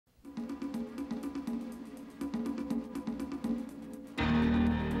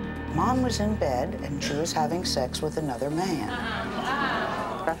Mom was in bed and she was having sex with another man.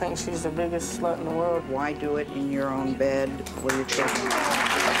 I think she's the biggest slut in the world. Why do it in your own bed with your children?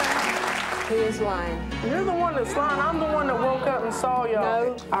 He is lying. You're the one that's lying. I'm the one that woke up and saw y'all.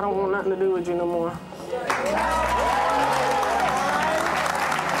 No. I don't want nothing to do with you no more.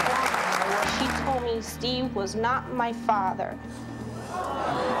 She told me Steve was not my father.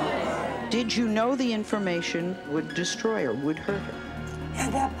 Did you know the information would destroy her, would hurt her?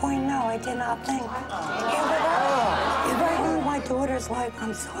 At that point, no, I did not think. If I knew my daughter's life,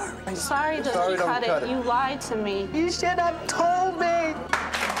 I'm sorry. Sorry, doesn't cut it. You lied to me. You should have told me.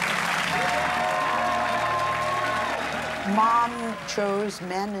 Mom chose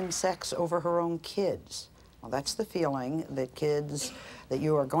men and sex over her own kids. Well, that's the feeling that kids that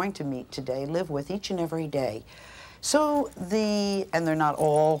you are going to meet today live with each and every day. So and they're not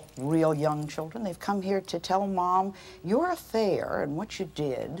all real young children. They've come here to tell Mom, your affair and what you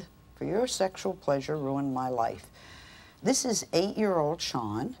did for your sexual pleasure ruined my life. This is 8-year-old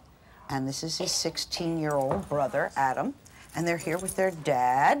Sean, and this is his 16-year-old brother, Adam, and they're here with their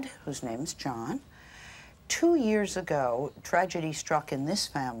dad, whose name is John. 2 years ago, tragedy struck in this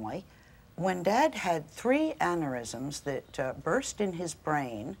family when Dad had 3 aneurysms that burst in his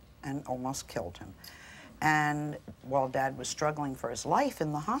brain and almost killed him. And while Dad was struggling for his life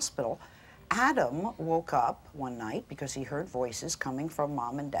in the hospital, Adam woke up one night because he heard voices coming from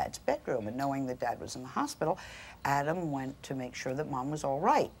Mom and Dad's bedroom. And knowing that Dad was in the hospital, Adam went to make sure that Mom was all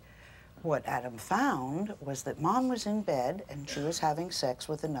right. What Adam found was that Mom was in bed and she was having sex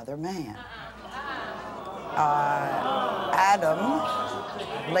with another man. Adam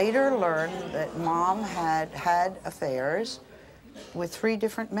later learned that Mom had had affairs with 3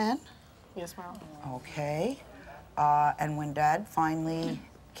 different men. Yes, ma'am. Okay. And when Dad finally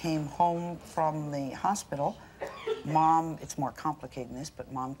came home from the hospital, Mom, it's more complicated than this, but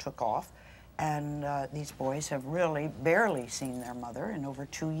Mom took off. And these boys have really barely seen their mother in over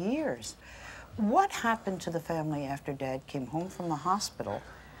 2 years. What happened to the family after Dad came home from the hospital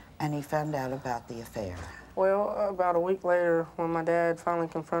and he found out about the affair? Well, about a week later, when my dad finally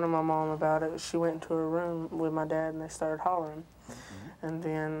confronted my mom about it, she went into her room with my dad and they started hollering. And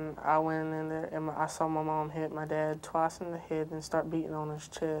then I went in there and I saw my mom hit my dad twice in the head and start beating on his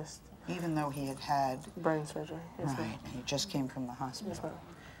chest. Even though he had had brain surgery. Yes, right, ma'am. and he just came from the hospital. Yes, ma'am.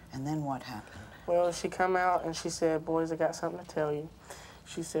 And then what happened? Well, she come out and she said, "Boys, I got something to tell you."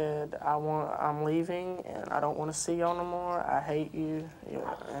 She said, I'm leaving and I don't want to see y'all no more. I hate you.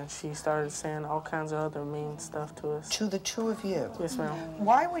 Yeah. And she started saying all kinds of other mean stuff to us. To the 2 of you? Yes, ma'am.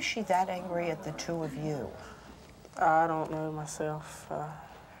 Why was she that angry at the 2 of you? I don't know myself.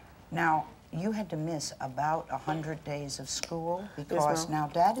 Now, you had to miss about 100 days of school because yes, now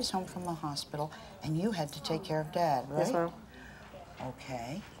Dad is home from the hospital and you had to take care of Dad, right? Yes, ma'am.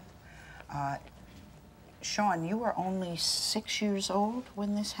 Okay. Sean, you were only 6 years old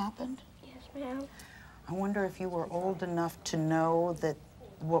when this happened? Yes, ma'am. I wonder if you were old enough to know that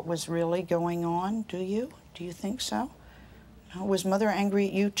what was really going on, do you? Do you think so? No? Was Mother angry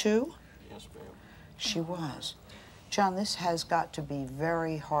at you too? Yes, ma'am. She was. John, this has got to be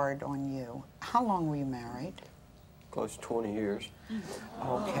very hard on you. How long were you married? Close to 20 years.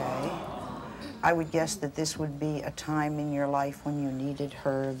 Okay. I would guess that this would be a time in your life when you needed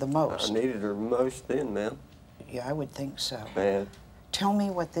her the most. I needed her most then, ma'am. Yeah, I would think so. Bad. Tell me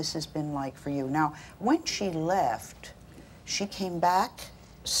what this has been like for you. Now, when she left, she came back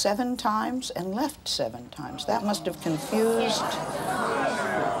 7 times and left 7 times. That must have confused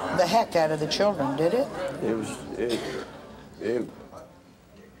the heck out of the children, did it?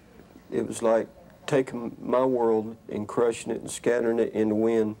 It was like taking my world and crushing it and scattering it in the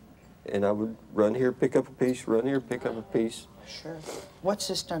wind. And I would run here, pick up a piece, run here, pick up a piece. Sure. What's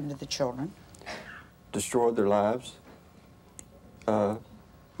this done to the children? Destroyed their lives. My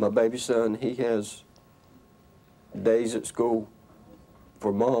baby son, he has days at school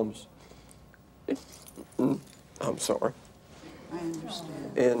for moms. I'm sorry. I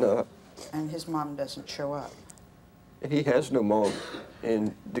understand. And his mom doesn't show up. He has no mom,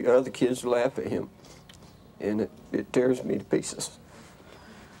 and the other kids laugh at him, and it tears me to pieces.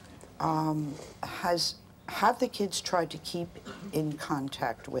 Have the kids tried to keep in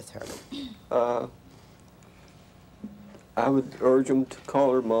contact with her? I would urge them to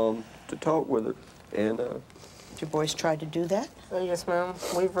call her mom to talk with her, and Do boys try to do that? Yes, ma'am.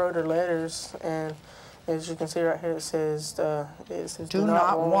 We've wrote her letters, and as you can see right here, it says do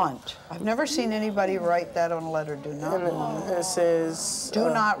not want. I've never seen anybody write that on a letter, do not want. It says...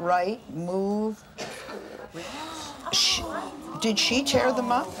 Do not write, move. Did she tear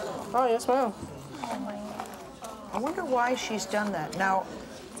them up? Oh, yes, ma'am. I wonder why she's done that. Now,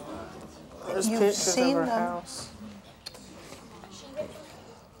 There's You've pictures seen of her them? house.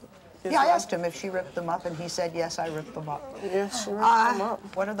 Yeah, I asked him if she ripped them up, and he said, yes, I ripped them up. Yes, she ripped them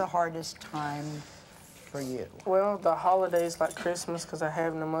up. What are the hardest time for you? Well, the holidays like Christmas, because I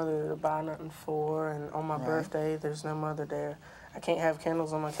have no mother to buy nothing for, and on my Right. birthday, there's no mother there. I can't have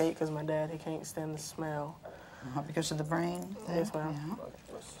candles on my cake because my dad, he can't stand the smell. Because of the brain thing? Yes, ma'am.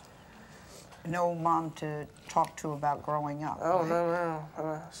 Yeah. No mom to talk to about growing up, Oh, right?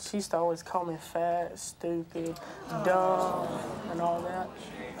 no. She used to always call me fat, stupid, dumb, and all that.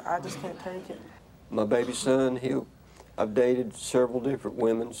 I just can't take it. My baby son, I've dated several different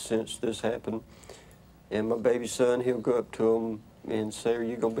women since this happened. And my baby son, he'll go up to him and say, are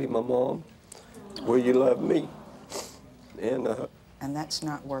you going to be my mom? Will you love me? And that's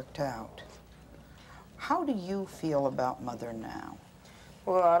not worked out. How do you feel about Mother now?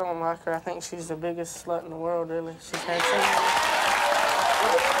 Well, I don't like her. I think she's the biggest slut in the world, really. She's had so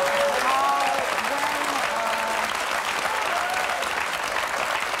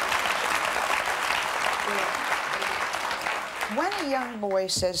When a young boy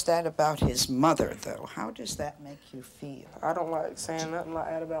says that about his mother, though, how does that make you feel? I don't like saying nothing like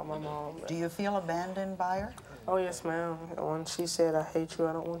that about my mom. Do you feel abandoned by her? Oh, yes, ma'am. When she said, I hate you,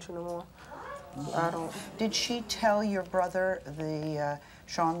 I don't want you no more. I don't. Did she tell your brother,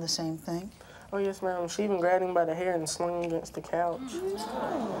 Sean, the same thing? Oh, yes, ma'am. She even grabbed him by the hair and slung him against the couch.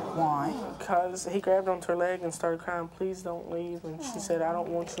 Why? Because he grabbed onto her leg and started crying, please don't leave. And she said, I don't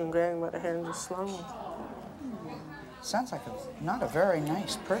want you, and grabbed him by the hair and just slung him. Sounds like not a very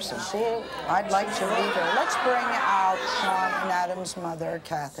nice person. I'd like to meet her. Let's bring out Sean and Adam's mother,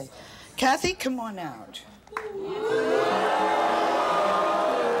 Kathy. Kathy, come on out.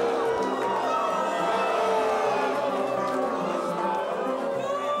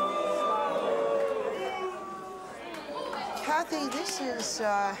 Kathy,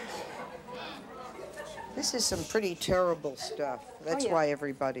 this is some pretty terrible stuff. That's why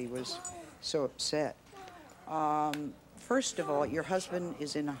everybody was so upset. First of all, your husband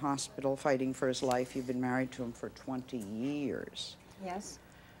is in a hospital fighting for his life. You've been married to him for 20 years. Yes.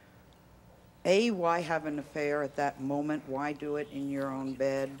 A, why have an affair at that moment? Why do it in your own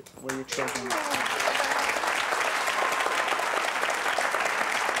bed where your children are?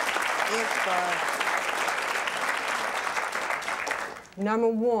 Number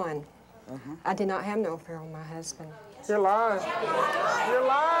one, I did not have no affair with my husband. You're lying. You're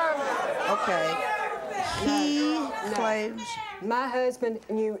lying. Okay. He claims... My husband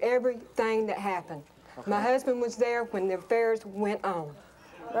knew everything that happened. Okay. My husband was there when the affairs went on.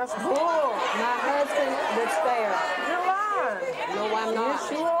 That's bull. My husband was there. You're lying. No, I'm not.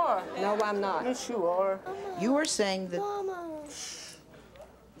 Yes, you are. No, I'm not. Yes, you are. You are saying that...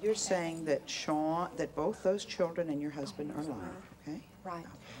 You're saying that Sean, that both those children and your husband are lying, okay? Right.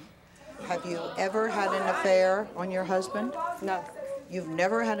 Okay. Have you ever had an affair on your husband? No. You've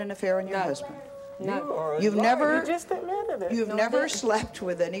never had an affair on your husband? No. You've never... You just admitted it. You've never slept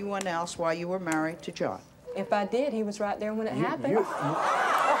with anyone else while you were married to John? If I did, he was right there when it happened.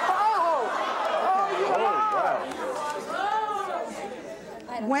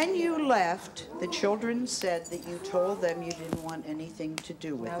 When you left, the children said that you told them you didn't want anything to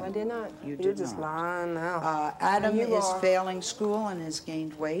do with No, them. I did not. You You're did just not. lying now. Adam You is are. failing school and has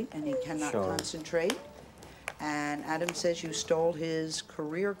gained weight, and he cannot concentrate. And Adam says you stole his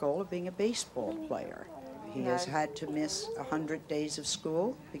career goal of being a baseball player. He has had to miss 100 days of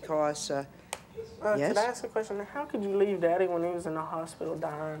school because, yes? Could I ask a question? How could you leave Daddy when he was in the hospital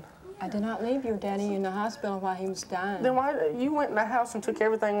dying? I did not leave your daddy in the hospital while he was dying. Then why you went in the house and took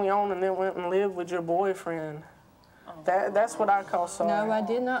everything we owned and then went and lived with your boyfriend? That's what I call sorry. No, I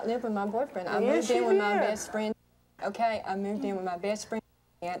did not live with my boyfriend. I moved in with my best friend. Okay, I moved in with my best friend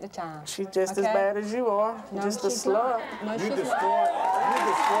at the time. She's just as bad as you are. No, just a she's slut. not. No, You she's destroyed. not. You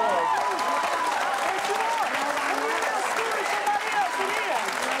destroyed.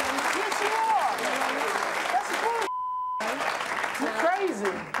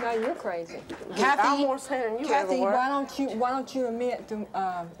 Crazy. No, you're crazy. Kathy, I'm more saying you ever were. Why don't you admit to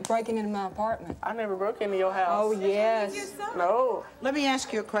breaking into my apartment? I never broke into your house. Oh yes. No. let me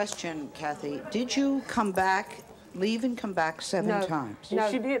ask you a question, Kathy. Did you come back, leave and come back 7 times? No.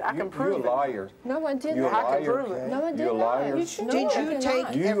 If she did, I can prove it. You're a liar. No, I didn't. You're a I can liar. prove it. No, I did You're a not. liar. No, Did I you did take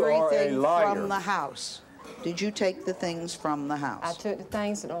not. You are a everything liar. from the house? Did you take the things from the I house? took the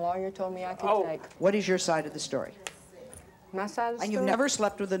things that the lawyer told me I could take. What is your side of the story? My side of the And story. you've never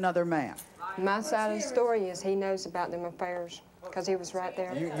slept with another man? My side of the story is he knows about them affairs. because he was right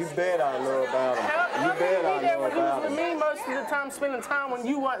there. You bet I know about him. You bet I know about him. With me most of the time, spending time when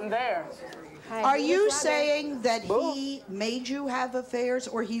you wasn't there. Hey, Are he you was right there. saying that he made you have affairs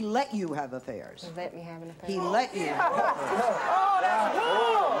or he let you have affairs? He let me have an affair. He let you. Oh, that's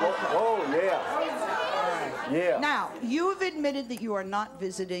cool. Oh, yeah. Yeah. Now, you have admitted that you are not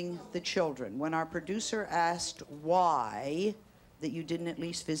visiting the children. When our producer asked why that you didn't at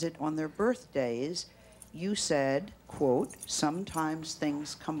least visit on their birthdays, you said, quote, sometimes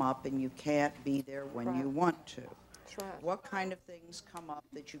things come up and you can't be there when you want to. That's right. What kind of things come up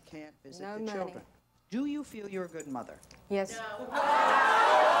that you can't visit No the money. children? Do you feel you're a good mother? Yes.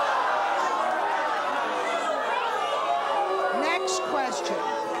 Next question.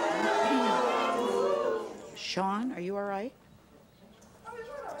 Sean, are you all right?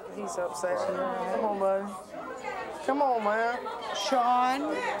 He's upset. Come on, buddy. Come on, man.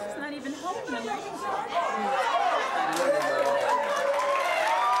 Sean? It's not even helping him.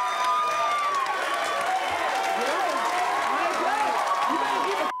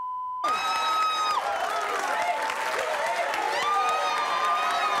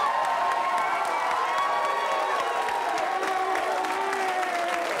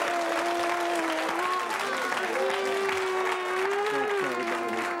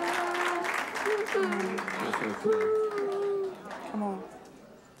 Come on.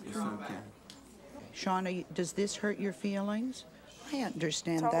 Sean, does this hurt your feelings? I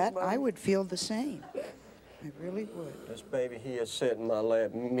understand Talk that. about I it. would feel the same. I really would. This baby, he has sat in my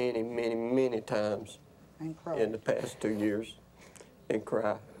lap many, many, many times And cry. in the past 2 years and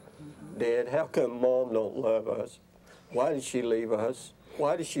cry. Dad, how come Mom don't love us? Why did she leave us?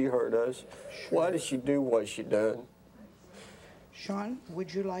 Why did she hurt us? Why did she do what she done? Sean,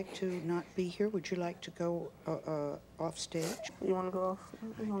 would you like to not be here? Would you like to go off stage? You want to go off?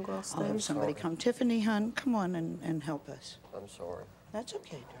 You want to go off I'll have stage? somebody come. Tiffany, hon, come on and help us. I'm sorry. That's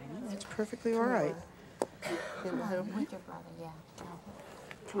okay, darling. That's perfectly all right. With your brother, yeah.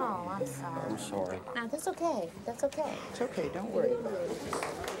 Oh, I'm sorry. I'm sorry. No, that's okay. That's okay. It's okay. Don't worry about it.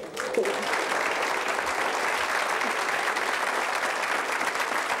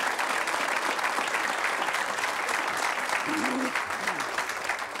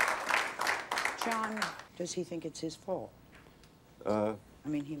 John, does he think it's his fault? I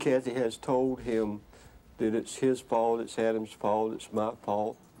mean, he... Kathy has told him that it's his fault, it's Adam's fault, it's my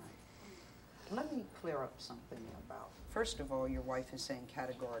fault. Let me clear up something about... First of all, your wife is saying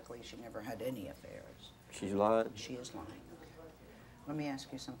categorically she never had any affairs. She's lying. She is lying, okay. Let me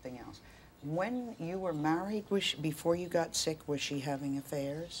ask you something else. When you were married, before you got sick, was she having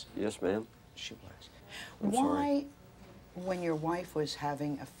affairs? Yes, ma'am. She was. I'm Why, sorry. when your wife was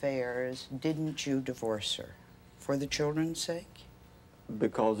having affairs, didn't you divorce her? For the children's sake?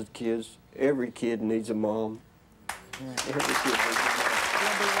 Because the kids, every kid needs a mom. Right. Every kid needs a mom.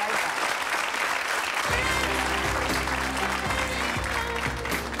 We'll be right back.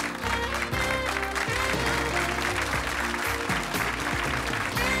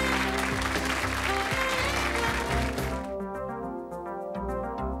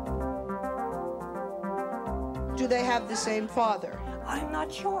 Do they have the same father? I'm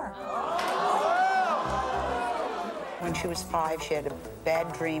not sure. When she was 5, she had a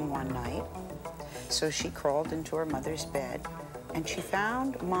bad dream one night. So she crawled into her mother's bed, and she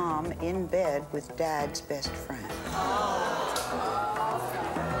found Mom in bed with Dad's best friend.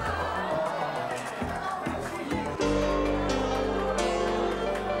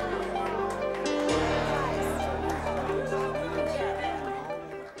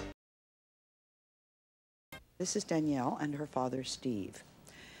 This is Danielle and her father, Steve.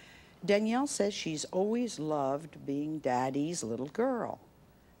 Danielle says she's always loved being Daddy's little girl.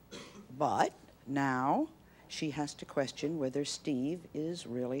 But now she has to question whether Steve is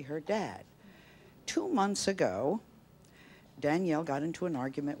really her dad. 2 months ago, Danielle got into an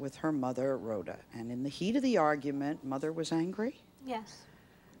argument with her mother, Rhoda. And in the heat of the argument, Mother was angry. Yes.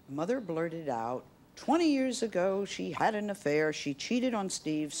 Mother blurted out, 20 years ago, she had an affair. She cheated on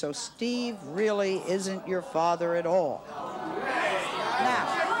Steve, so Steve really isn't your father at all. Now,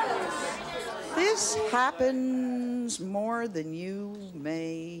 this happens more than you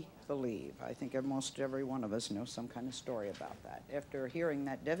may believe. I think most every one of us knows some kind of story about that. After hearing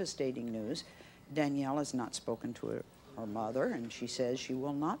that devastating news, Danielle has not spoken to her mother, and she says she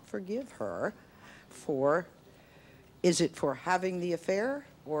will not forgive her for, is it for having the affair,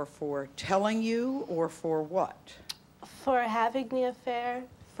 or for telling you, or for what? For having the affair,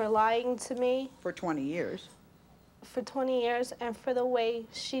 for lying to me. For 20 years. For 20 years, and for the way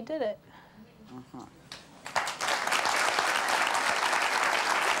she did it. Uh-huh.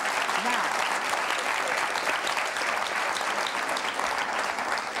 Now,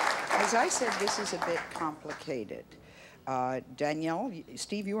 as I said, this is a bit complicated. Danielle,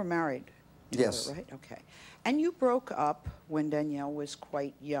 Steve, you were married to Yes. her, right? Okay. And you broke up when Danielle was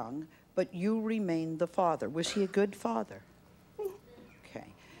quite young, but you remained the father. Was he a good father? Okay.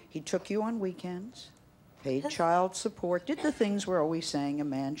 He took you on weekends, paid child support, did the things we're always saying a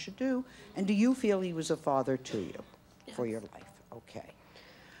man should do. And do you feel he was a father to you for your life? Okay.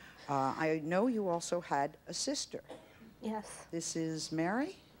 I know you also had a sister. Yes. This is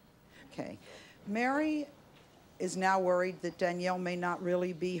Mary? Okay. Mary is now worried that Danielle may not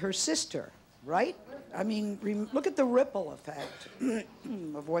really be her sister, right? I mean, look at the ripple effect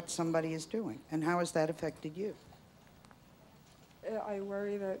of what somebody is doing. And how has that affected you? I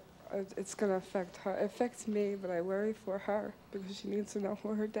worry that it's going to affect her. It affects me, but I worry for her because she needs to know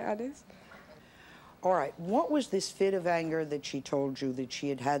who her dad is. All right. What was this fit of anger that she told you that she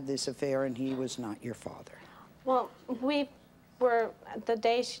had had this affair and he was not your father? Well, the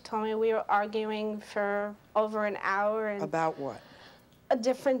day she told me, we were arguing for over an hour. And about what?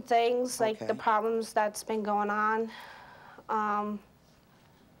 Different things, like Okay. the problems that's been going on.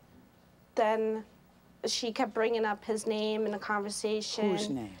 Then she kept bringing up his name in the conversation. Whose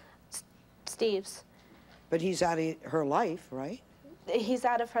name? Steve's. But he's out of her life, right? He's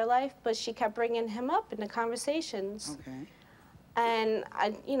out of her life, but she kept bringing him up in the conversations. Okay. And,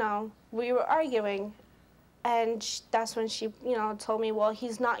 we were arguing. And that's when she, told me, well,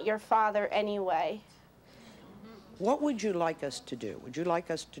 he's not your father anyway. What would you like us to do? Would you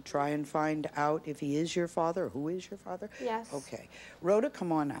like us to try and find out if he is your father or who is your father? Yes. Okay. Rhoda,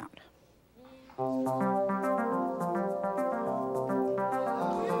 come on out.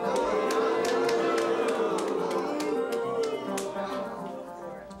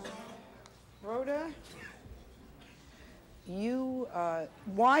 Rhoda,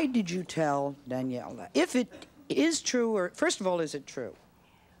 why did you tell Danielle that? If it is true, or first of all, is it true?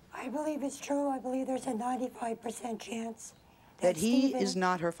 I believe it's true. I believe there's a 95% chance That he Stephen is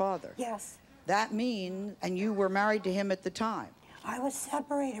not her father? Yes. That means, and you were married to him at the time? I was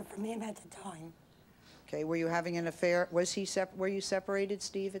separated from him at the time. Okay, were you having an affair? Was he were you separated,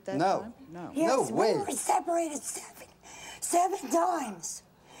 Steve, at that No. time? No. Yes, No way. we were separated seven times.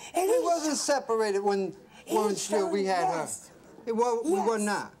 And We he- wasn't separated when we had her. yes. We were Yes.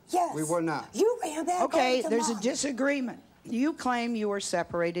 not. Yes. We were not. You ran back Okay, over to there's a Mom. disagreement. You claim you were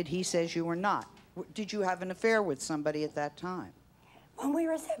separated. He says you were not. Did you have an affair with somebody at that time? When we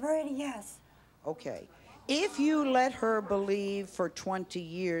were separated, yes. Okay. If you let her believe for 20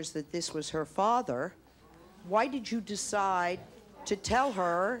 years that this was her father, why did you decide to tell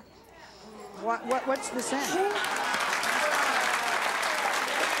her? What's the sense?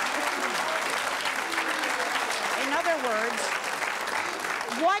 In other words,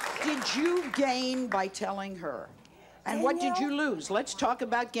 what did you gain by telling her? And what did you lose? Let's talk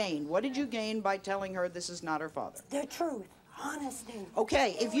about gain. What did you gain by telling her this is not her father? The truth, honesty.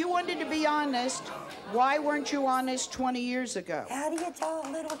 Okay, if you wanted to be honest, why weren't you honest 20 years ago? How do you tell a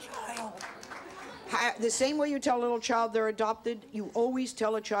little child? The same way you tell a little child they're adopted, you always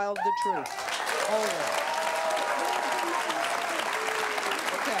tell a child the truth. Always.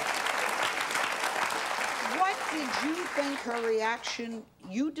 Okay. What did you think her reaction?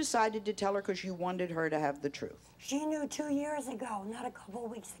 You decided to tell her because you wanted her to have the truth. She knew 2 years ago, not a couple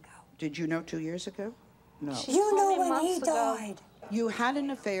weeks ago. Did you know 2 years ago? No. You knew when he died. You had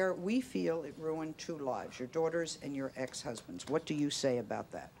an affair. We feel it ruined 2 lives, your daughter's and your ex-husband's. What do you say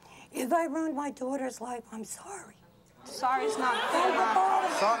about that? If I ruined my daughter's life, I'm sorry. Sorry's not good I'm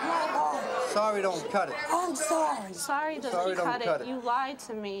enough. sorry. Sorry don't cut it. I'm sorry. Sorry doesn't Sorry don't cut cut it. it. You lied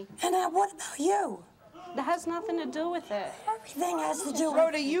to me. And what about you? That has nothing to do with it. Everything has to do with...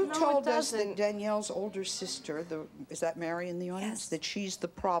 Rhoda, you No, told it us that doesn't. Danielle's older sister, is that Mary in the audience? Yes. That she's the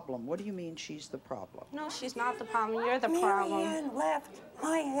problem. What do you mean she's the problem? No, she's not the problem. You're the Mary problem. Ann left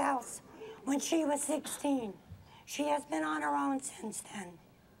my house when she was 16. She has been on her own since then.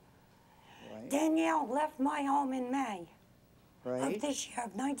 Right. Danielle left my home in May Right? of this year,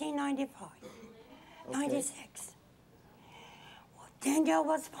 of 1995, 96. Well, Danielle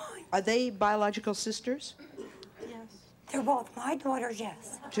was fine. Are they biological sisters? Yes. They're both my daughters,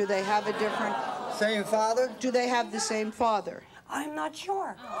 yes. Do they have a different... Same father? Do they have the same father? I'm not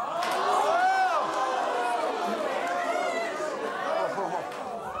sure.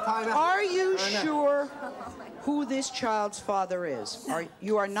 Time out. Are you Time out. sure who this child's father is?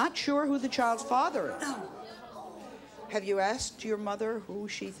 You are not sure who the child's father is? No. Have you asked your mother who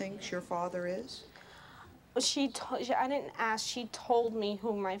she thinks your father is? I didn't ask. She told me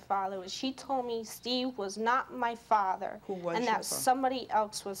who my father was. She told me Steve was not my father. Who was and your that father? somebody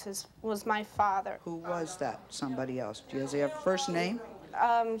else was my father. Who was that somebody else? Does he have a first name?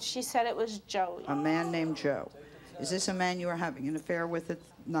 She said it was Joe. A man named Joe. Is this a man you were having an affair with at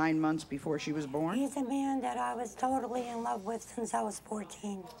 9 months before she was born? He's a man that I was totally in love with since I was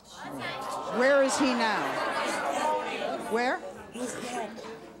 14. Where is he now? Where? He's dead.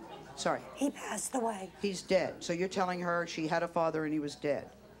 Sorry. He passed away. He's dead. So you're telling her she had a father and he was dead.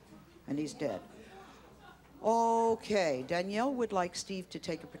 And he's dead. Okay. Danielle would like Steve to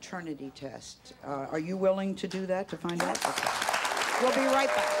take a paternity test. Are you willing to do that to find out? Okay. We'll be right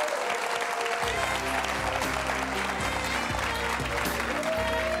back.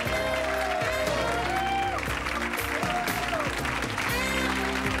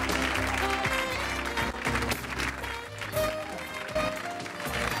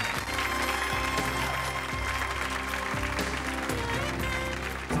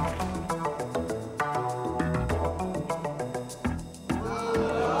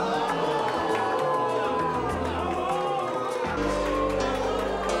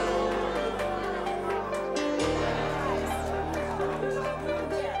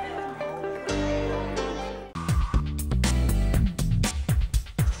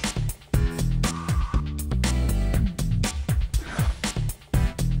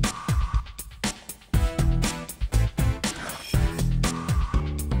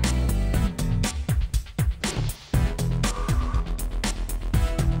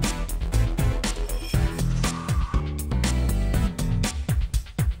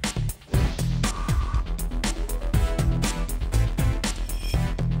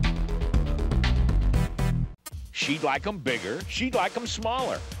 She'd like them bigger, she'd like them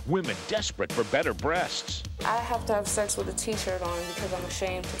smaller. Women desperate for better breasts. I have to have sex with a t-shirt on because I'm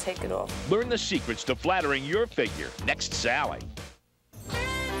ashamed to take it off. Learn the secrets to flattering your figure. Next, Sally.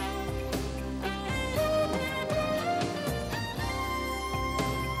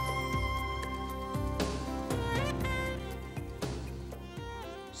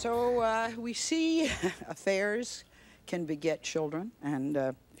 So we see affairs can beget children, and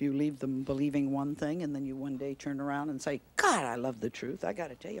if you leave them believing one thing and then you one day turn around and say, God, I love the truth, I got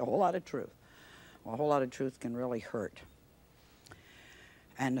to tell you a whole lot of truth. Well, a whole lot of truth can really hurt.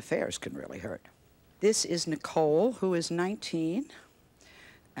 And affairs can really hurt. This is Nicole, who is 19,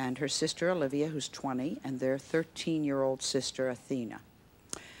 and her sister Olivia, who's 20, and their 13-year-old sister Athena.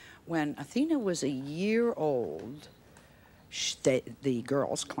 When Athena was a year old, the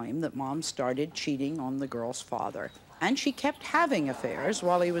girls claim that Mom started cheating on the girl's father. And she kept having affairs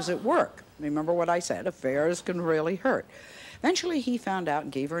while he was at work. Remember what I said, affairs can really hurt. Eventually he found out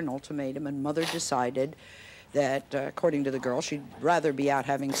and gave her an ultimatum, and Mother decided that, according to the girl, she'd rather be out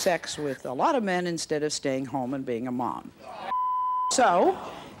having sex with a lot of men instead of staying home and being a mom. So,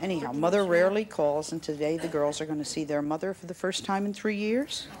 anyhow, Mother rarely calls, and today the girls are going to see their mother for the first time in 3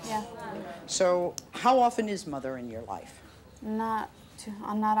 years? Yeah. So, how often is Mother in your life? Not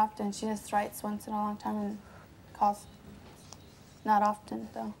often. She just writes once in a long time and calls. Not often,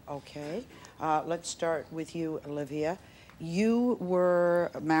 though. Okay. Let's start with you, Olivia. You were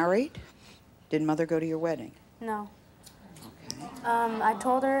married? Did Mother go to your wedding? No. Okay. I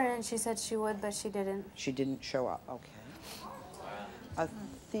told her, and she said she would, but she didn't. She didn't show up. Okay.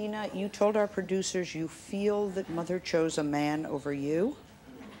 Athena, you told our producers you feel that Mother chose a man over you?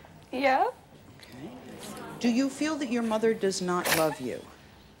 Yeah. Okay. Do you feel that your mother does not love you?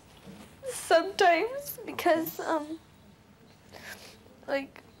 Sometimes, because,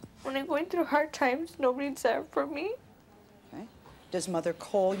 like, when I'm going through hard times, nobody's there for me. Okay. Does Mother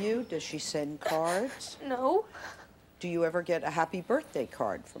call you? Does she send cards? No. Do you ever get a happy birthday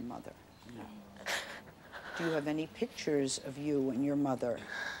card from Mother? No. Do you have any pictures of you and your mother?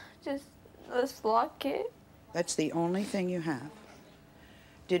 Just this locket. That's the only thing you have?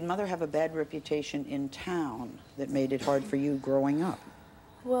 Did Mother have a bad reputation in town that made it hard for you growing up?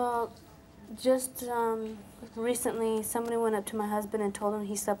 Well, just recently, somebody went up to my husband and told him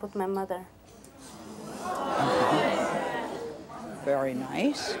he slept with my mother. Very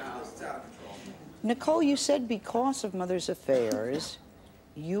nice. Nicole, you said because of Mother's affairs,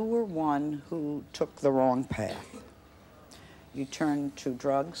 you were one who took the wrong path. You turned to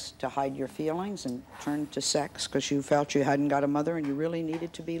drugs to hide your feelings and turned to sex because you felt you hadn't got a mother and you really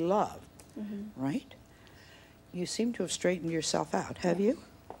needed to be loved, right? You seem to have straightened yourself out, have you?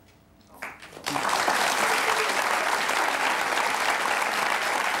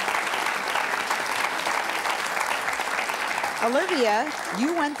 Olivia,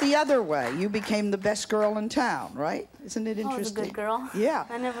 you went the other way. You became the best girl in town, right? Isn't it interesting? I was a good girl. Yeah.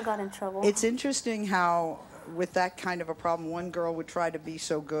 I never got in trouble. It's interesting how, with that kind of a problem, one girl would try to be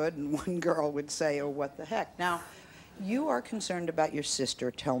so good and one girl would say, oh, what the heck. Now, you are concerned about your sister.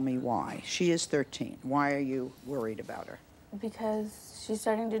 Tell me why. She is 13. Why are you worried about her? Because she's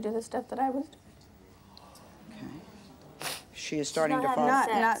starting to do the stuff that I was doing. She is starting to follow.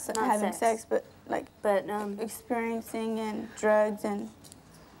 Not having sex, but like experiencing and drugs and,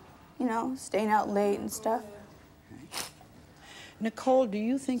 you know, staying out late and stuff. Nicole, do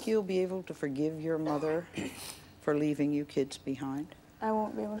you think you'll be able to forgive your mother for leaving you kids behind? I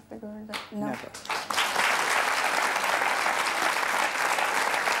won't be able to figure it out. No. Never.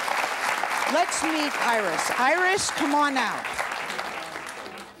 Let's meet Iris. Iris, come on out.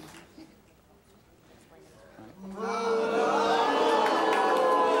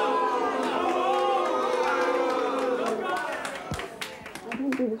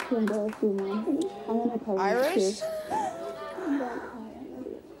 Iris?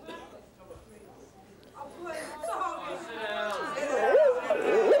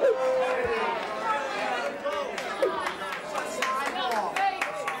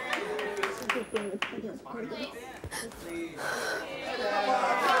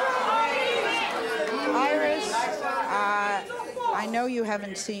 Iris, I know you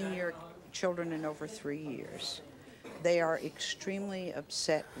haven't seen your children in over 3 years. They are extremely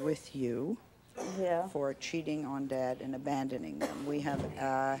upset with you for cheating on Dad and abandoning them. We have,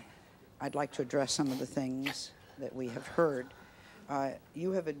 I'd like to address some of the things that we have heard.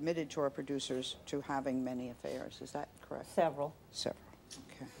 You have admitted to our producers to having many affairs, is that correct? Several. Several,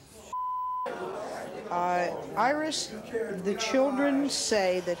 okay. Iris, the children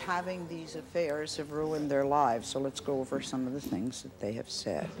say that having these affairs have ruined their lives, so let's go over some of the things that they have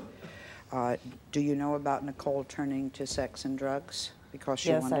said. Do you know about Nicole turning to sex and drugs because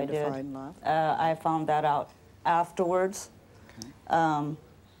she wanted to find love? I found that out afterwards. Okay.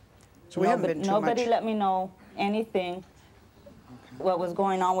 So we haven't been too nobody much... let me know anything, what was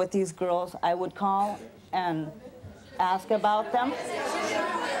going on with these girls. I would call and ask about them.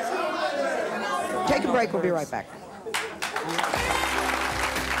 Take a break, we'll be right back.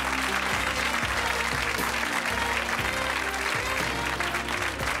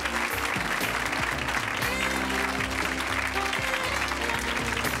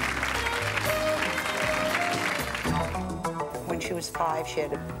 When she was 5, she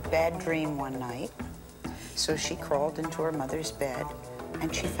had a bad dream one night, so she crawled into her mother's bed,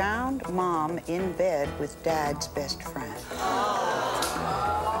 and she found Mom in bed with Dad's best friend.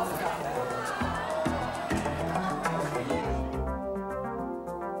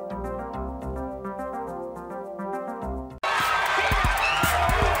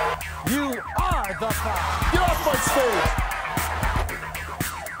 You are the five. Get off my stage.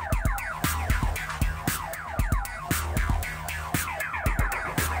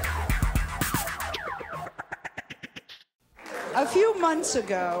 A few months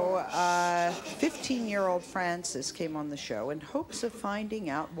ago, 15-year-old Frances came on the show in hopes of finding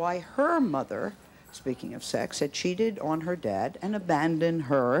out why her mother, speaking of sex, had cheated on her dad and abandoned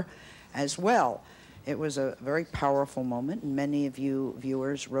her as well. It was a very powerful moment, and many of you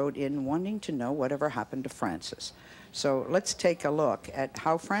viewers wrote in wanting to know whatever happened to Frances. So let's take a look at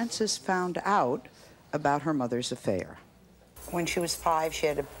how Frances found out about her mother's affair. When she was 5, she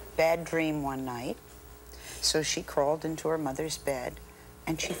had a bad dream one night. So she crawled into her mother's bed,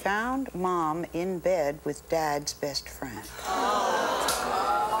 and she found Mom in bed with Dad's best friend.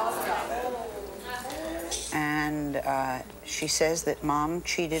 And she says that Mom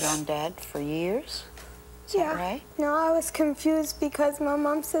cheated on Dad for years. Is that right? No, I was confused because my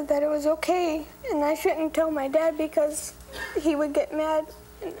mom said that it was okay, and I shouldn't tell my dad because he would get mad,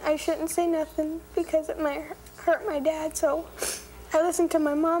 and I shouldn't say nothing because it might hurt my dad, so I listened to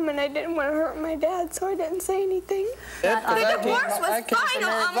my mom, and I didn't want to hurt my dad, so I didn't say anything. The divorce was final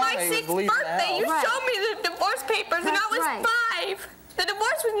on my 6th birthday. You showed me the divorce papers, and I was 5. The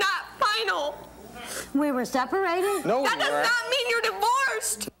divorce was not final. We were separated? No, that does not mean you're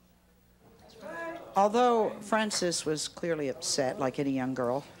divorced. Although Frances was clearly upset, like any young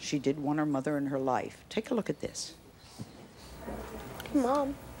girl, she did want her mother in her life. Take a look at this.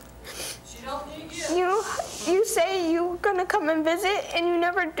 Mom, you say you're gonna come and visit, and you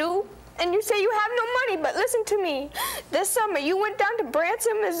never do. And you say you have no money, but listen to me. This summer, you went down to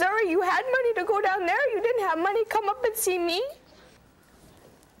Branson, Missouri. You had money to go down there. You didn't have money. Come up and see me.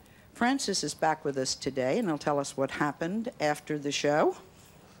 Frances is back with us today, and he'll tell us what happened after the show.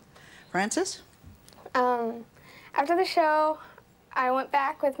 Frances? After the show, I went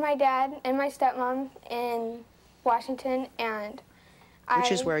back with my dad and my stepmom in Washington, and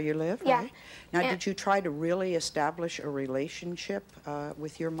Which is where you live, yeah. right? Now, did you try to really establish a relationship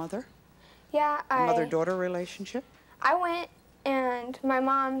with your mother? Yeah, A mother-daughter relationship? I went, and my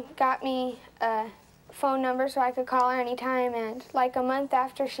mom got me a phone number so I could call her anytime, and like a month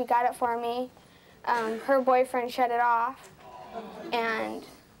after she got it for me, her boyfriend shut it off. and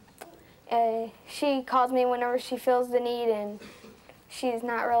she calls me whenever she feels the need, and she's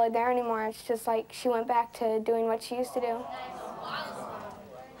not really there anymore. It's just like she went back to doing what she used to do.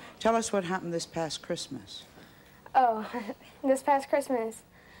 Tell us what happened this past Christmas. Oh, this past Christmas,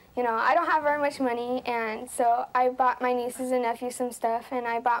 you know, I don't have very much money, and so I bought my nieces and nephews some stuff, and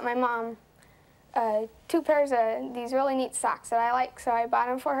I bought my mom 2 pairs of these really neat socks that I like, so I bought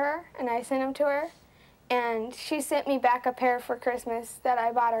them for her, and I sent them to her, and she sent me back a pair for Christmas that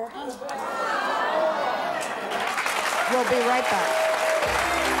I bought her. We'll be right back.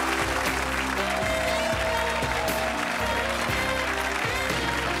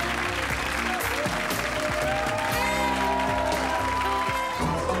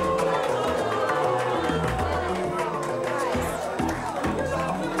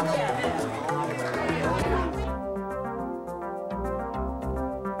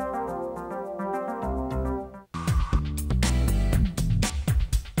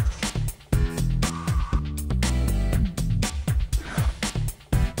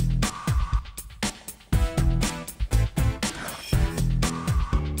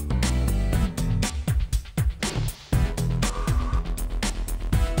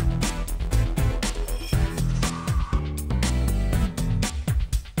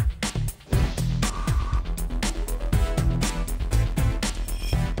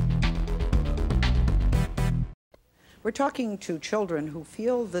 We're talking to children who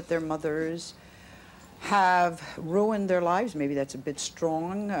feel that their mothers have ruined their lives. Maybe that's a bit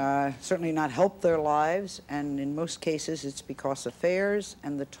strong, certainly not helped their lives, and in most cases it's because of affairs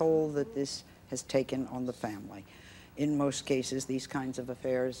and the toll that this has taken on the family. In most cases, these kinds of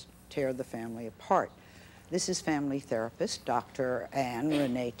affairs tear the family apart. This is family therapist, Dr. Ann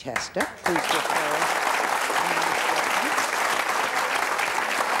Renee Testa. Please give her.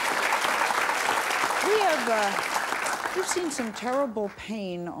 We've seen some terrible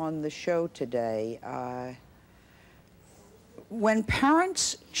pain on the show today. When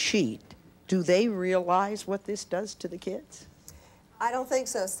parents cheat, do they realize what this does to the kids? I don't think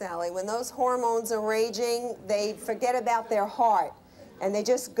so, Sally. When those hormones are raging, they forget about their heart. And they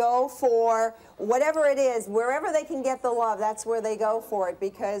just go for whatever it is. Wherever they can get the love, that's where they go for it,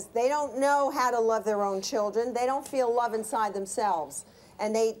 because they don't know how to love their own children. They don't feel love inside themselves.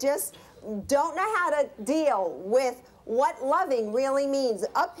 And they just don't know how to deal with what loving really means.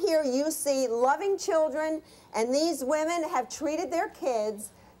 Up here you see loving children, and these women have treated their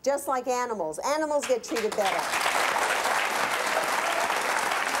kids just like animals. Animals get treated better.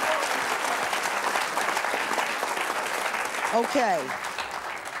 Okay.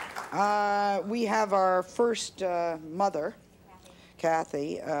 We have our first mother,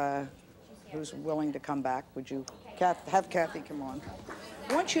 Kathy, who's willing to come back. Would you have Kathy come on?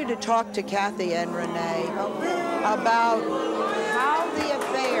 I want you to talk to Kathy and Renee about how the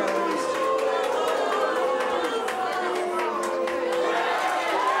affairs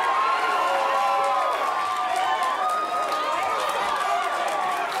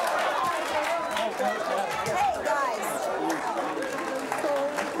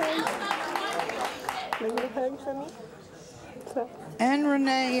and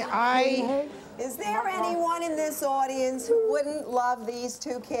Renee, Is there anyone in this audience who wouldn't love these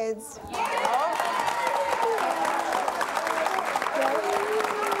 2 kids?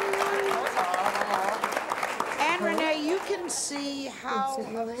 And Renee, you can see how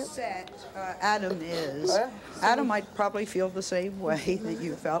upset Adam is. Adam might probably feel the same way that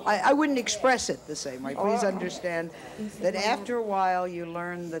you felt. I wouldn't express it the same way. Please understand that after a while you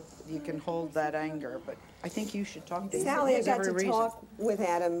learn that you can hold that anger, but I think you should talk to him. Sally, I got to talk with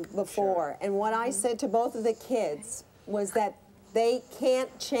Adam before, and what I said to both of the kids was that they can't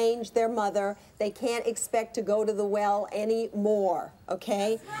change their mother. They can't expect to go to the well anymore,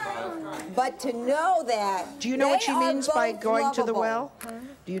 okay? But to know that do you know what she means by going to the well?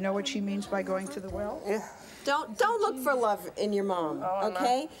 Do you know what she means by going to the well? Yeah. Don't look for love in your mom,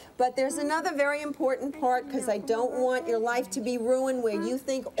 okay? But there's another very important part, because I don't want your life to be ruined where you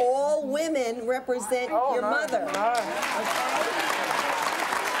think all women represent your mother. And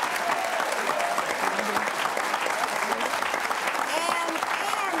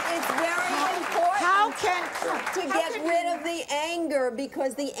it's very important to get rid of the anger,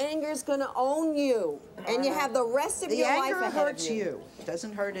 because the anger is going to own you, and you have the rest of your life ahead of you. The anger hurts you. It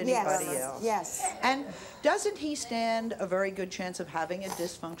doesn't hurt anybody else. Yes. And doesn't he stand a very good chance of having a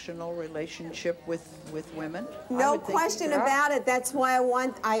dysfunctional relationship with women? No question about it. That's why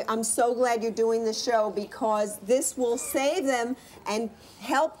I'm so glad you're doing the show, because this will save them and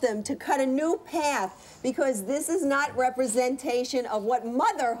help them to cut a new path, because this is not representation of what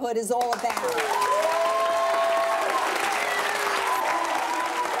motherhood is all about.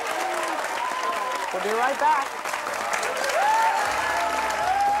 We'll be right back.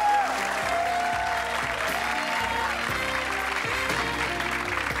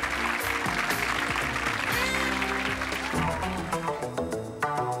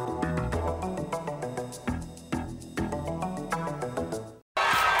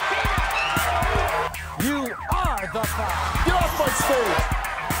 You are the father. Get off my stage.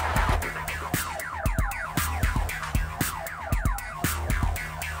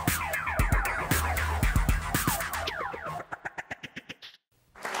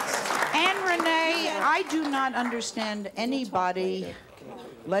 I do not understand anybody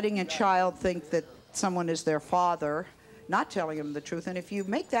letting a child think that someone is their father, not telling them the truth. And if you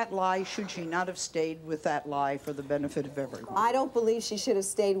make that lie, should she not have stayed with that lie for the benefit of everyone? I don't believe she should have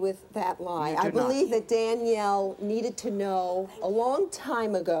stayed with that lie. I do not. believe that Danielle needed to know a long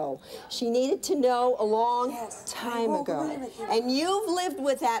time ago. She needed to know a long time ago. And you've lived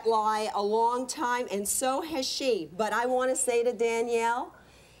with that lie a long time, and so has she. But I want to say to Danielle,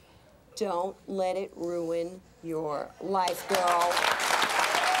 don't let it ruin your life, girl.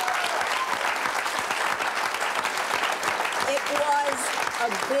 It was a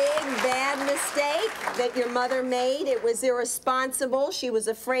big, bad mistake that your mother made. It was irresponsible. She was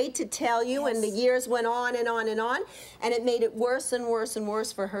afraid to tell you, and the years went on and on and on, and it made it worse and worse and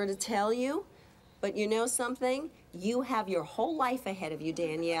worse for her to tell you. But you know something? You have your whole life ahead of you,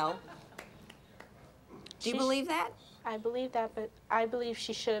 Danielle. Do you believe that? I believe that, but I believe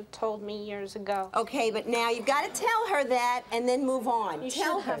she should have told me years ago. Okay, but now you've got to tell her that and then move on. You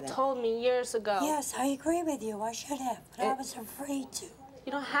Tell should her have that. told me years ago. Yes, I agree with you. I should have, but I was afraid to.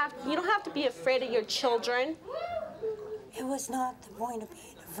 You don't have to be afraid of your children. It was not the point of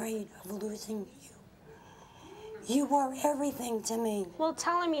being afraid of losing you. You were everything to me. Well,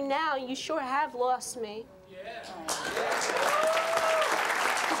 telling me now, you sure have lost me. Because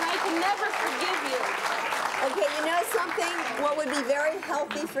I can never forgive you. Okay, you know something? What would be very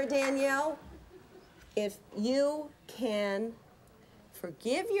healthy for Danielle? If you can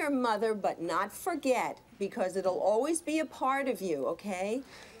forgive your mother, but not forget, because it'll always be a part of you, okay?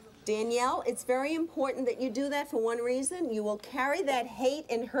 Danielle, it's very important that you do that for one reason. You will carry that hate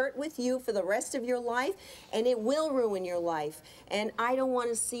and hurt with you for the rest of your life, and it will ruin your life. And I don't want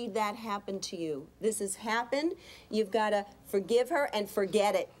to see that happen to you. This has happened. You've got to forgive her and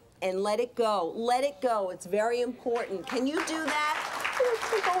forget it. And let it go. Let it go. It's very important. Can you do that? It'll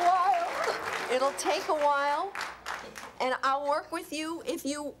take a while. It'll take a while. And I'll work with you if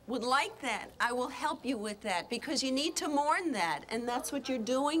you would like that. I will help you with that because you need to mourn that. And that's what you're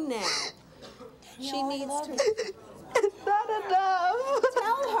doing now. She needs to. It's not enough.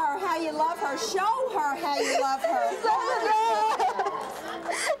 Tell her how you love her. Show her how you love her. It's not enough.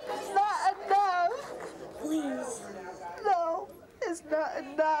 It's not enough. Please. No. It's not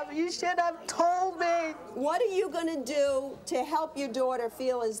enough. You should have told me. What are you going to do to help your daughter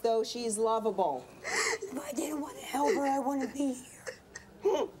feel as though she's lovable? If I didn't want to help her, I wouldn't be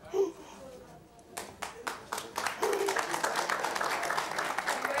here.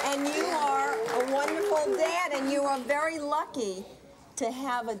 And you are a wonderful dad, and you are very lucky to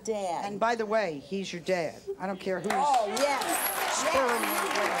have a dad. And by the way, he's your dad. I don't care who's spurring you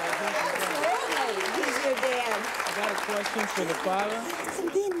away. He's your dad. I got a question for the father.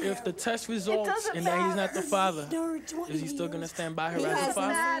 If the test results and that he's not the father, is he still going to stand by her as a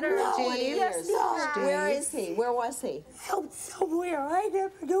father? Where is he? Where was he? Out somewhere. I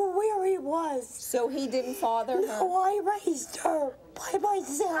never knew where he was. So he didn't father her? No, I raised her by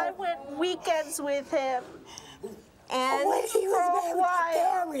myself. I went weekends with him. And when he was for a while.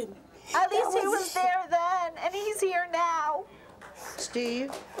 Karen. At least he was there then, and he's here now.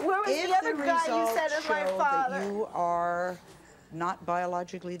 Steve, where was if the other guy you results said is my show father? that you are not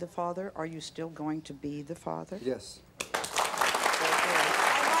biologically the father, are you still going to be the father? Yes. I'd like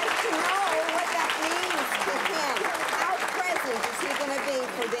to know what that means to him. How present is he going to be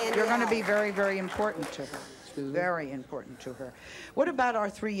for Danielle? You're going to be very, very important to her. Very important to her. What about our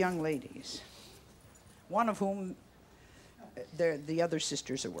three young ladies? One of whom the other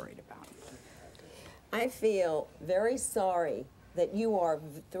sisters are worried about. I feel very sorry that you are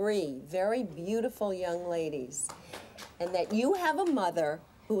three very beautiful young ladies and that you have a mother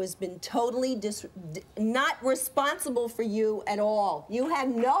who has been totally not responsible for you at all. You had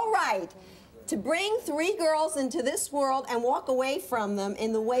no right to bring three girls into this world and walk away from them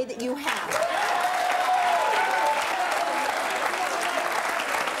in the way that you have.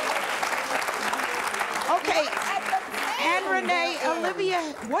 Okay, and Renee, Olivia,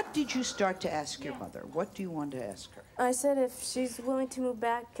 what did you start to ask your mother? What do you want to ask her? I said if she's willing to move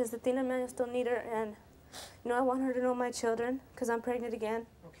back, because the thing and still need her, and I want her to know my children, because I'm pregnant again.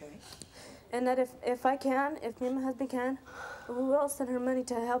 Okay. And that if I can, if me and my husband can, we will send her money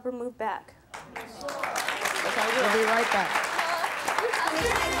to help her move back. We'll be right back.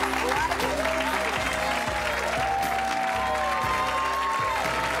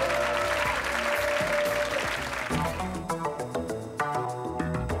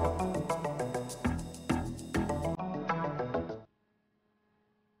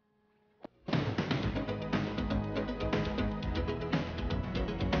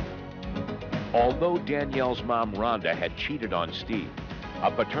 Although Danielle's mom, Rhonda, had cheated on Steve,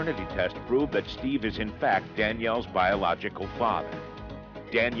 a paternity test proved that Steve is in fact Danielle's biological father.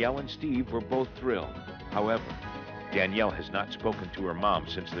 Danielle and Steve were both thrilled. However, Danielle has not spoken to her mom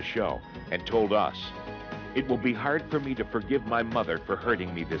since the show and told us, "It will be hard for me to forgive my mother for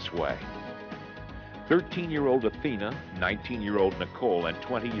hurting me this way." 13-year-old Athena, 19-year-old Nicole, and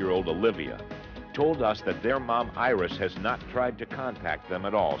 20-year-old Olivia told us that their mom, Iris, has not tried to contact them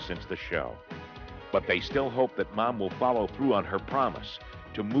at all since the show. But they still hope that mom will follow through on her promise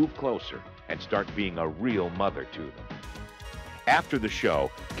to move closer and start being a real mother to them. After the show,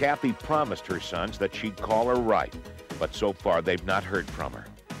 Kathy promised her sons that she'd call her right, but so far they've not heard from her.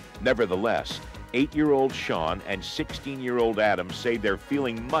 Nevertheless, 8-year-old Sean and 16-year-old Adam say they're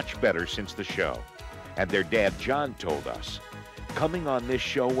feeling much better since the show. And their dad, John, told us, "Coming on this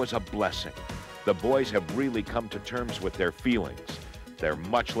show was a blessing. The boys have really come to terms with their feelings. They're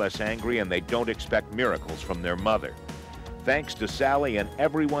much less angry and they don't expect miracles from their mother. Thanks to Sally and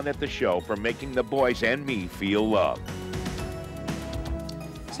everyone at the show for making the boys and me feel loved."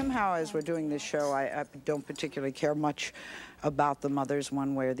 Somehow, as we're doing this show, I don't particularly care much about the mothers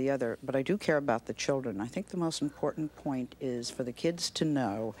one way or the other, but I do care about the children. I think the most important point is for the kids to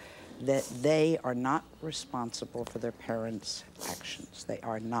know that they are not responsible for their parents' actions. They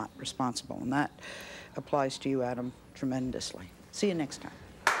are not responsible, and that applies to you, Adam, tremendously. See you next time.